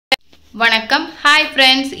வணக்கம் hi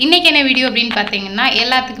friends இன்னைக்கு என்ன வீடியோ அப்படினு பாத்தீங்கன்னா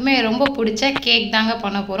எல்லாத்துக்குமே ரொம்ப பிடிச்ச கேக் தாங்க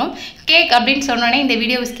பண்ண போறோம் கேக் அப்படினு சொன்னனே இந்த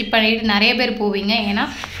வீடியோவை ஸ்கிப் பண்ணிட்டு நிறைய பேர் போவீங்க ஏனா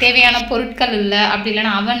தேவையான பொருட்கள் இல்ல அப்படி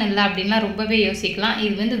இல்லனா அவன் இல்ல அப்படினா ரொம்பவே யோசிக்கலாம்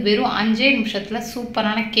இது வந்து வெறும் 5 நிமிஷத்துல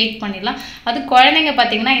சூப்பரான கேக் பண்ணிடலாம் அது குழந்தைங்க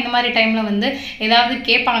பாத்தீங்கன்னா இந்த மாதிரி டைம்ல வந்து ஏதாவது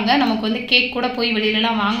கேட்பாங்க நமக்கு வந்து கேக் கூட போய் வெளியில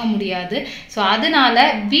எல்லாம் வாங்க முடியாது சோ அதனால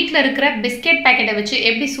வீட்ல இருக்கிற பிஸ்கட் பாக்கெட்டை வச்சு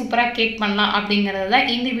எப்படி சூப்பரா கேக் பண்ணலாம் அப்படிங்கறத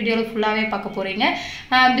தான் இந்த வீடியோல ஃபுல்லாவே பார்க்க போறீங்க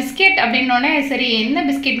பிஸ்கட் அப்படினோனே சரி என்ன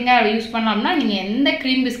பிஸ்கட்ங்க யூஸ் பண்ணலாம்னா நீங்க எந்த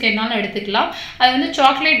க்ரீம் பிஸ்கட்னாலும் எடுத்துக்கலாம் அது வந்து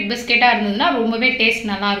சாக்லேட் பிஸ்கட்டா இருந்ததுனா ரொம்பவே டேஸ்ட்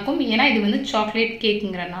நல்லா இருக்கும் ஏனா இது வந்து சாக்லேட்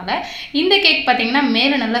கேக்ங்கறனால இந்த கேக் பாத்தீங்கன்னா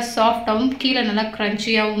மேல நல்லா சாஃப்ட்டாவும் கீழ நல்லா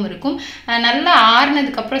கிரன்ச்சியாவும் இருக்கும் நல்லா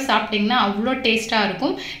ஆறுனதுக்கு அப்புறம் சாப்பிட்டீங்கன்னா அவ்ளோ டேஸ்டா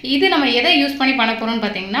இருக்கும் இது நம்ம எதை யூஸ் பண்ணி பண்ண போறோம்னு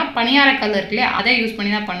பாத்தீங்கன்னா பனியார கல் இருக்குல அதை யூஸ்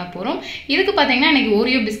பண்ணி தான் பண்ண போறோம் இதுக்கு பாத்தீங்கன்னா எனக்கு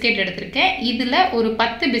ஓரியோ பிஸ்கட் எடுத்துர்க்கேன் இதுல ஒரு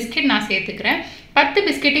 10 பிஸ்கட் நான் சேர்த்துக்கிறேன் 10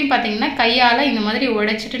 பிஸ்கட்டையும் பாத்தீங்கன்னா கையால இந்த மாதிரி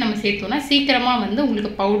உடைச்சிட்டு நம்ம சேர்த்தோம்னா சீக்கிரமா வந்து உங்களுக்கு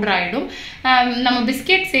பவுடர் ஆயிடும் நம்ம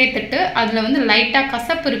பிஸ்கட் சேர்த்துட்டு அதுல வந்து லைட்டா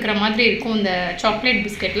கசப்பு இருக்கிற மாதிரி இருக்கும் இந்த சாக்லேட்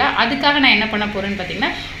பிஸ்கட்ல அதுக்காக நான் என்ன பண்ண போறேன்னு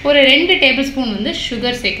பாத்தீங்கன்னா ஒரு 2 டேபிள்ஸ்பூன் வந்து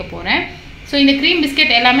sugar சேர்க்க போறேன் சோ இந்த க்ரீம்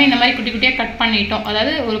பிஸ்கட் எல்லாமே இந்த மாதிரி குட்டி குட்டியா கட் பண்ணிட்டோம்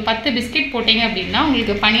அதாவது ஒரு 10 பிஸ்கட் போட்டீங்க அப்படினா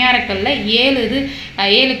உங்களுக்கு பனியாரக்கல்ல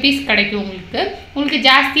 7 பீஸ் கிடைக்கும் உங்களுக்கு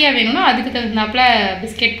ஜாஸ்தியா வேணும்னா அதுக்கு தகுந்தாப்ல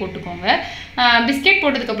பிஸ்கட் போட்டுக்கோங்க பிஸ்கட்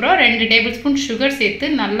போட்டதுக்கு அப்புறம் 2 டேபிள்ஸ்பூன் sugar சேர்த்து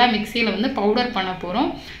நல்லா மிக்ஸில வந்து பவுடர் பண்ண போறோம்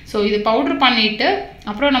சோ இது பவுடர் பண்ணிட்டு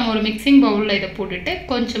அப்புறம் நம்ம ஒரு மிக்சிங் பவுல்ல இத போட்டுட்டு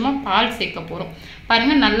கொஞ்சமா பால் சேர்க்க போறோம்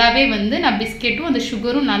பாருங்க நல்லாவே வந்து நான் பிஸ்கட்டும் அந்த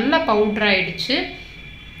sugarம் நல்லா பவுடர் ஆயிடுச்சு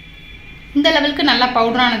இந்த லெவலுக்கு நல்லா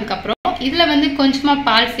பவுடர் ஆனதுக்கு அப்புறம் இதுல வந்து கொஞ்சமா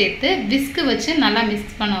பால் சேர்த்து விஸ்க் வச்சு நல்லா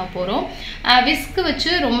மிக்ஸ் பண்ண போறோம் விஸ்க் வச்சு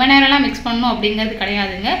ரொம்ப நேரம்லாம் மிக்ஸ் பண்ணனும் அப்படிங்கிறது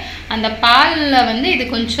கிடையாதுங்க அந்த பால்ல வந்து இது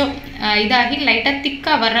கொஞ்சம் இதாகி லைட்டா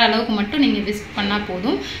திக்கா வர்ற அளவுக்கு மட்டும் நீங்க விஸ்க் பண்ணா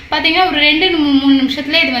போதும் பாத்தீங்கன்னா ஒரு 2-3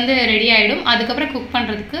 நிமிஷத்துல இது வந்து ரெடி ஆயிடும் அதுக்கு அப்புறம் குக்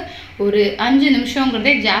பண்றதுக்கு ஒரு 5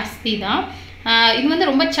 நிமிஷம்ங்கிறதே ஜாஸ்தி தான் இது வந்து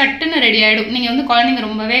ரொம்ப சட்டுன்னு ரெடி ஆயிடும் நீங்க வந்து குழந்தைங்க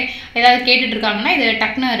ரொம்பவே ஏதாவது கேட்டிட்டு இருக்காங்கன்னா இத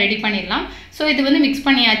டக்னு ரெடி பண்ணிடலாம் சோ இது வந்து mix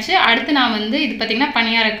பண்ணியாச்சு அடுத்து நான் வந்து இது பாத்தீங்கன்னா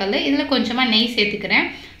பனியார கல் இதுல கொஞ்சமா நெய் சேர்த்துக்கிறேன்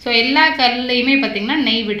சோ எல்லா கல்லையுமே பாத்தீங்கன்னா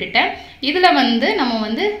நெய் விட்டுட்டேன் இதுல வந்து நம்ம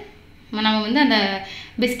வந்து அந்த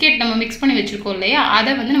பிஸ்கட் நம்ம mix பண்ணி வச்சிருக்கோம் இல்லையா அத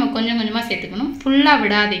வந்து நம்ம கொஞ்சம் கொஞ்சமா சேர்த்துக்கணும் ஃபுல்லா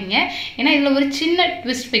விடாதீங்க ஏனா இதுல ஒரு சின்ன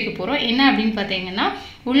ட்விஸ்ட் வைக்க போறோம் என்ன அப்படினு பாத்தீங்கன்னா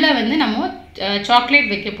உள்ள வந்து நம்ம சாக்லேட்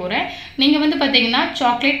வைக்க போறேன் நீங்க வந்து பாத்தீங்கன்னா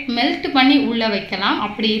சாக்லேட் மெல்ட் பண்ணி உள்ள வைக்கலாம்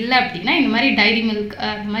அப்படி இல்ல அப்படினா இந்த மாதிரி டைரி மில்க்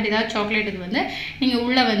அந்த மாதிரி ஏதாவது சாக்லேட் இது வந்து நீங்க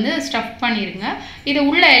உள்ள வந்து ஸ்டஃப் பண்ணிருங்க இது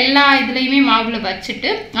உள்ள எல்லா இதுலயுமே மாவுல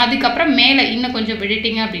வச்சிட்டு அதுக்கு அப்புறம் மேலே இன்னும் கொஞ்சம்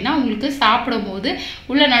விடிட்டீங்க அப்படினா உங்களுக்கு சாப்பிடும்போது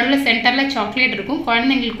உள்ள நடுவுல சென்டர்ல சாக்லேட் இருக்கும்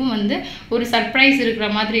குழந்தைகளுக்கும் வந்து ஒரு சர்ப்ரைஸ் இருக்கிற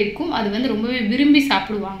மாதிரி இருக்கும் அது வந்து ரொம்பவே விரும்பி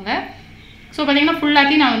சாப்பிடுவாங்க சோ பாத்தீங்கன்னா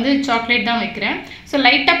ஃபுல்லாத்தி நான் வந்து சாக்லேட் தான் வைக்கிறேன் சோ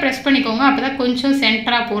லைட்டா பிரஸ் பண்ணிக்கோங்க அப்பதான் கொஞ்சம்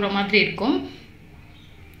சென்டரா போற மாதிரி இருக்கும்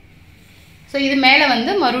சோ இது மேலே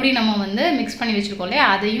வந்து மறுபடியும் நம்ம வந்து mix பண்ணி வச்சிருக்கோம்ல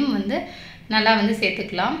அதையும் வந்து நல்லா வந்து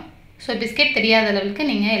சேர்த்துக்கலாம் சோ பிஸ்கட் தெரியாத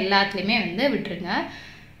அளவுக்கு நீங்க எல்லாத்துலயுமே வந்து விட்டுருங்க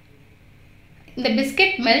இந்த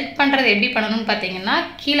பிஸ்கட் மெல்ட் பண்றது எப்படி பண்ணனும்னு பாத்தீங்கன்னா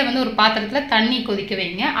கீழ வந்து ஒரு பாத்திரத்துல தண்ணி கொதிக்க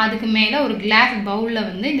வைங்க அதுக்கு மேல ஒரு கிளாஸ் பவுல்ல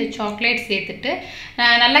வந்து இந்த சாக்லேட் சேர்த்துட்டு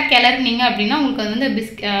நல்லா கிளறுனீங்க அப்படினா உங்களுக்கு வந்து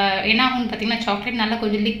என்ன ஆகும்னு பாத்தீங்கன்னா சாக்லேட் நல்லா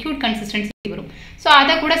கொஞ்சம் லிக்விட் கன்சிஸ்டன்சி வரும் சோ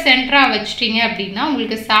அத கூட சென்டரா வச்சிட்டீங்க அப்படினா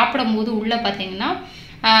உங்களுக்கு சாப்பிடும்போது உள்ள பாத்தீங்கன்னா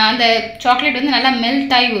அந்த சாக்லேட் வந்து நல்லா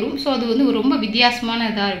மெல்ட் ஆகி வரும் சோ அது வந்து ரொம்ப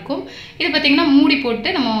வித்தியாசமானதா இருக்கும் இது பாத்தீங்கன்னா மூடி போட்டு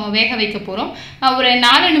நம்ம வேக வைக்க போறோம் ஒரு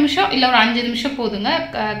 4 நிமிஷம் இல்ல ஒரு 5 நிமிஷம் போதுங்க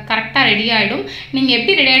கரெக்ட்டா ரெடி ஆயிடும் நீங்க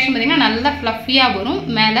எப்படி ரெடி ஆயிடுச்சு பாத்தீங்கன்னா நல்லா ஃப்ளஃபியா வரும்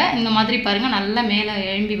மேலே இந்த மாதிரி பாருங்க நல்லா மேலே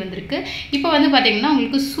எழும்பி வந்திருக்கு இப்போ வந்து பாத்தீங்கன்னா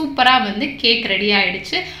உங்களுக்கு சூப்பரா வந்து கேக் ரெடி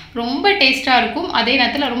ஆயிடுச்சு ரொம்ப டேஸ்டா இருக்கும் அதே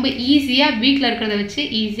நேரத்துல ரொம்ப ஈஸியா வீட்ல இருக்குறத வச்சு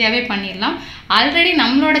ஈஸியாவே பண்ணிடலாம் ஆல்ரெடி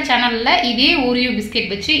நம்மளோட சேனல்ல இதே ஓரியோ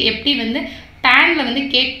பிஸ்கட் வச்சு எப்படி வந்து பேன்ல வந்து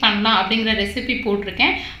கேக் பண்ணலாம் அப்படிங்கற ரெசிபி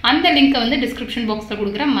போட்டுருக்கேன் அந்த லிங்கை வந்து டிஸ்கிரிப்ஷன் பாக்ஸ்ல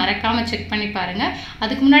கொடுக்கிறேன் மறக்காம செக் பண்ணி பாருங்க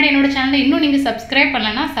அதுக்கு முன்னாடி என்னோட சேனலை இன்னும் நீங்க சப்ஸ்கிரைப்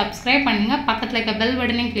பண்ணலனா சப்ஸ்கிரைப் பண்ணுங்க பக்கத்துல இருக்க பெல்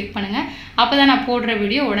பட்டனையும் கிளிக் பண்ணுங்க அப்பதான் நான் போடுற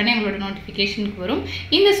வீடியோ உடனே உங்களோட நோட்டிஃபிகேஷனுக்கு வரும்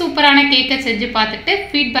இந்த சூப்பரான கேக்கை செஞ்சு பார்த்துட்டு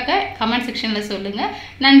ஃபீட்பேக்கை கமெண்ட் செக்ஷன்ல சொல்லுங்க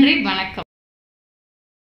நன்றி வணக்கம்